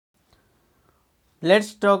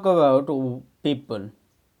Let's talk about people.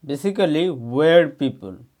 Basically, weird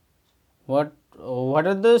people. What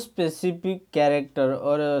are the specific character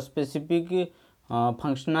or specific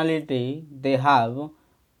functionality they have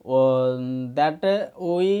that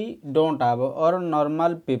we don't have or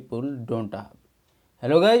normal people don't have?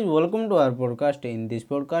 Hello guys, welcome to our podcast. In this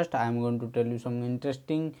podcast, I am going to tell you some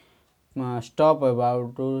interesting stuff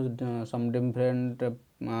about some different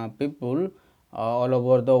people all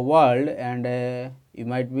over the world, and you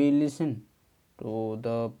might be listen to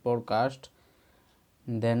the podcast.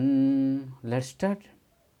 Then let's start.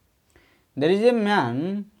 There is a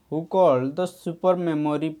man who called the super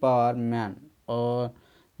memory power man, or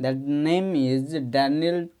that name is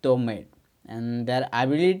Daniel Tomet, and their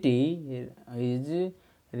ability is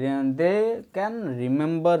they can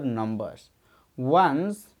remember numbers.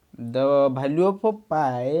 Once the value of a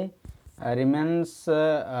pi remains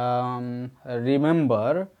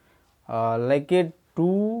remember like a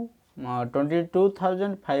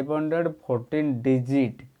 22,514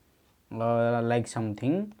 digit, like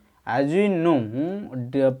something. As we know,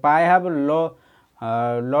 the pi have a lot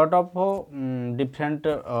of different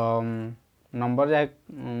numbers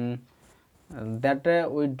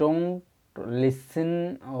that we don't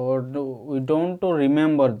listen or we don't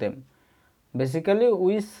remember them. Basically,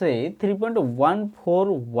 we say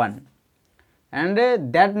 3.141, and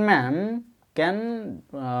that man can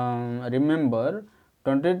remember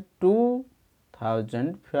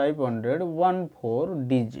 22,514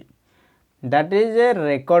 digit. That is a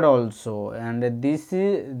record also, and this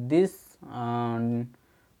is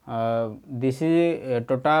a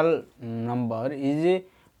total number is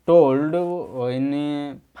told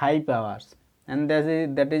in 5 hours, and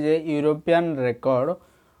that is a European record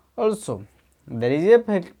also. There is a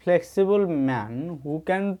flexible man who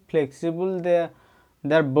can flexible their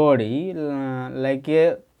body like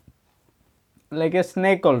a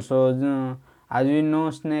snake also. As we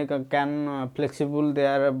know, snake can flexible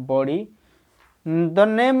their body. The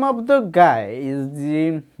name of the guy is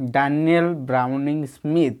Daniel Browning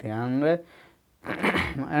Smith, and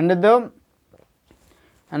and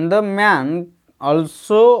the man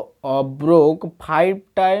also broke 5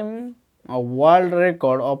 time a world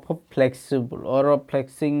record of a flexible or a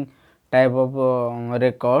flexing type of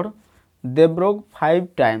record. They broke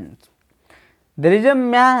 5 times. There is a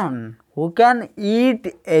man who can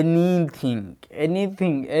eat anything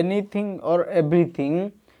or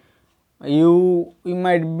everything you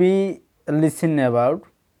might be listening about.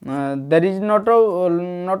 There is not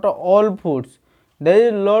all foods. There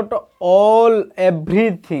is lot all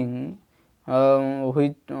everything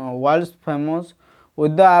which world's famous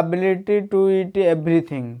with the ability to eat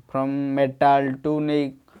everything from metal to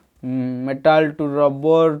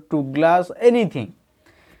rubber to glass, anything.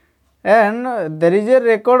 And there is a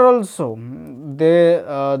record also.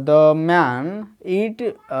 The man eat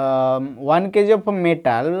 1 kg of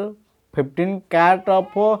metal, 15 cart of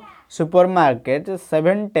supermarket,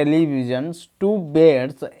 7 televisions, 2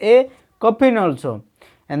 beds, a coffin also.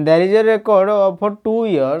 And there is a record for 2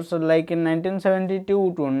 years, like in 1972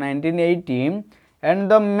 to 1980,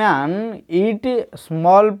 and the man eat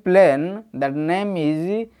small plane, that name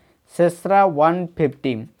is Cessna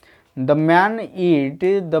 150. The man eat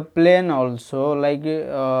the plane also, like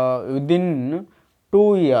within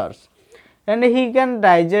 2 years, and he can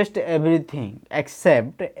digest everything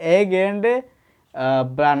except egg and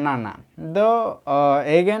banana. The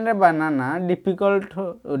egg and banana difficult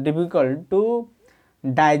to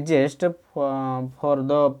digest for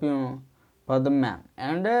the man,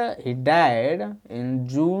 and he died in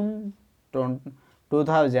June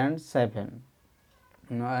 2007.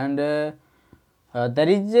 And there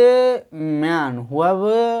is a man who have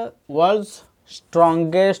a world's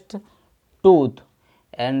strongest tooth,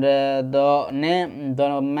 and the name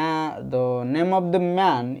of the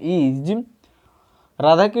man is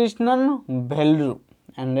Radhakrishnan Bhelru,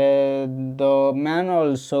 and the man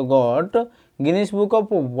also got Guinness Book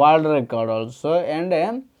of World Record also. And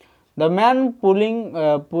the man pulling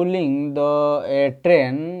the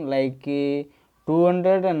train like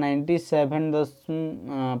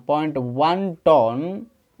 297.1 ton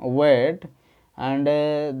weight, and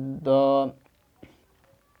the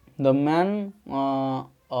man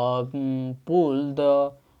pulled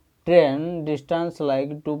the train distance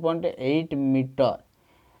like 2.8 meter,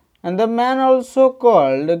 and the man also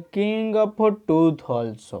called king of tooth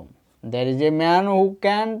also. There is a man who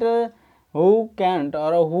can't or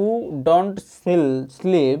who don't still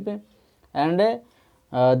sleep, and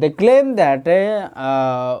they claim that they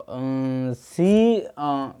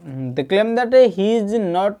claim that he is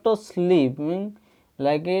not sleeping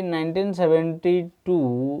like in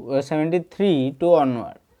 1972 73 to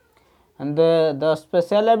onward. And the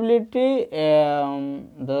special ability,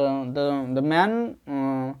 the man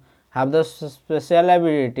have the special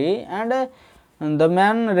ability, and the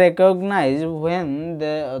man recognize when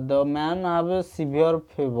the man have a severe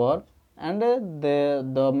fever, and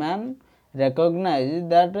the man recognize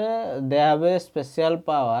that they have a special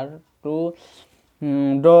power to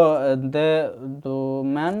the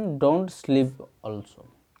man don't sleep also.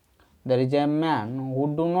 There is a man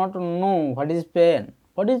who do not know what is pain.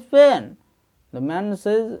 What is pain? The man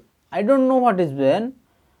says, I don't know what is pain.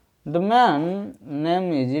 The man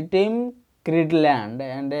name is Tim Cridland,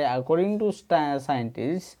 and according to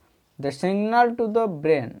scientists, the signal to the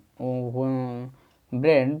brain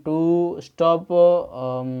to stop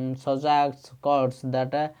such acts cause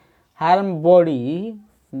that harm body.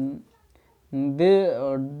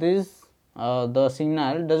 The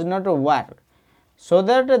signal does not work, so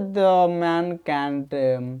that the man can't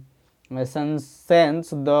sense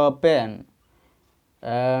the pain.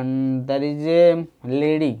 And there is a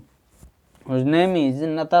lady whose name is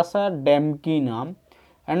Natasha Demkina,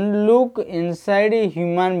 and look inside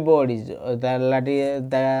human bodies,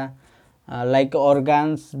 like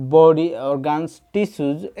organs, body organs,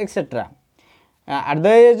 tissues, etc. At the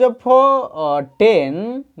age of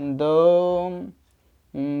 10, the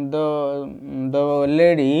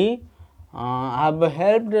lady have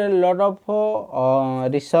helped a lot of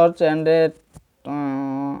research and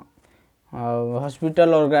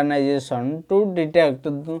hospital organization to detect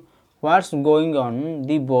what's going on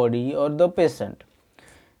the body or the patient.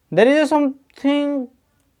 There is something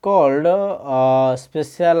called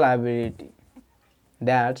special ability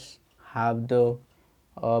that have the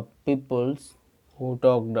peoples who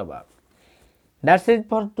talked about. That's it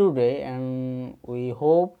for today, and we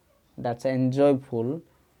hope that's enjoyable,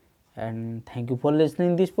 and thank you for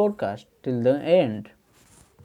listening this podcast till the end.